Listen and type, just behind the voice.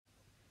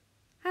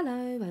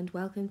Hello and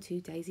welcome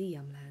to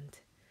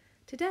Daisyyumland.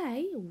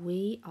 Today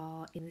we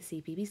are in the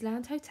CBeebies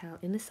Land Hotel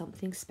in the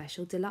Something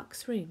Special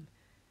Deluxe room.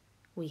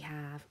 We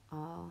have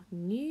our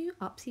new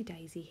Upsy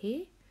Daisy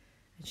here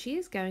and she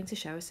is going to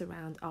show us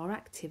around our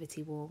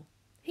activity wall.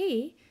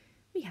 Here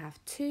we have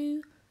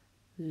two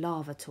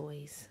lava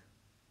toys.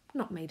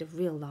 Not made of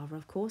real lava,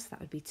 of course,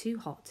 that would be too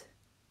hot.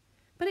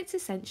 But it's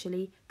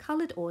essentially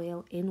coloured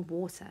oil in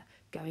water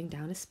going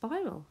down a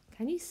spiral.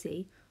 Can you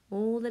see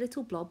all the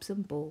little blobs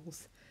and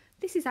balls?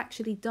 This is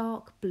actually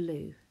dark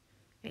blue.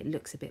 It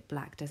looks a bit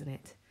black, doesn't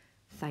it?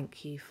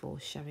 Thank you for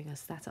showing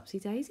us that,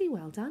 Upsy Daisy.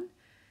 Well done.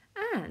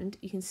 And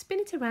you can spin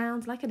it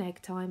around like an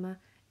egg timer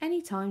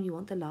anytime you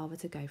want the lava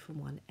to go from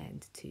one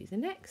end to the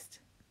next.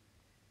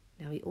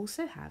 Now we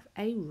also have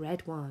a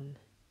red one.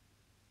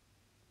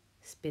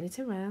 Spin it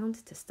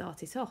around to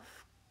start it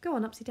off. Go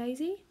on, Upsy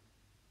Daisy.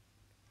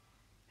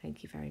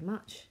 Thank you very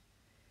much.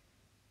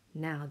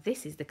 Now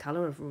this is the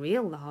colour of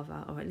real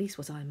lava, or at least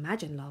what I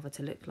imagine lava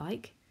to look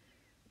like.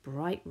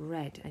 Bright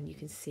red, and you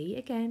can see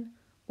again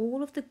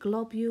all of the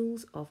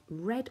globules of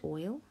red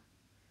oil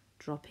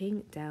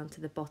dropping down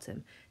to the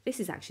bottom. This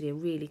is actually a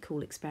really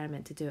cool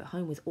experiment to do at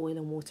home with oil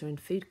and water and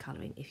food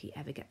colouring if you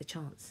ever get the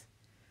chance.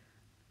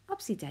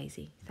 Upsy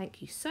Daisy,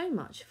 thank you so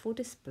much for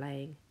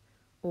displaying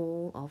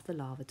all of the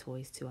lava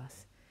toys to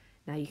us.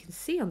 Now you can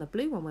see on the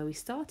blue one where we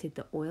started,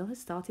 the oil has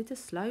started to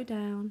slow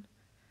down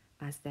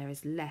as there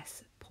is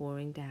less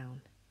pouring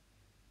down,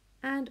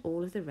 and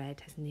all of the red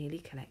has nearly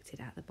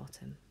collected at the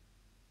bottom.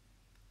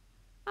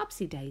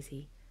 Upsy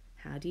Daisy,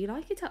 how do you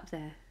like it up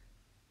there?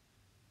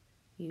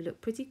 You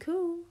look pretty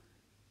cool.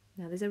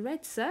 Now there's a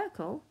red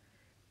circle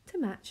to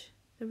match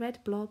the red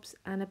blobs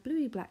and a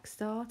bluey black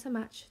star to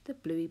match the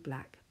bluey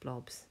black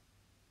blobs.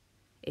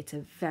 It's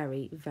a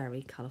very,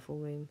 very colourful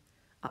room.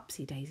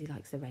 Upsy Daisy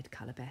likes the red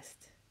colour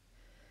best.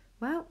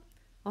 Well,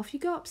 off you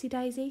go, Upsy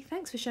Daisy.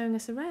 Thanks for showing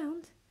us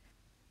around.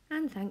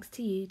 And thanks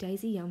to you,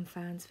 Daisyyum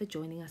fans, for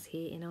joining us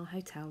here in our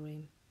hotel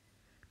room.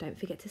 Don't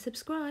forget to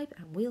subscribe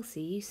and we'll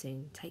see you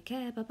soon. Take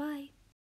care. Bye-bye.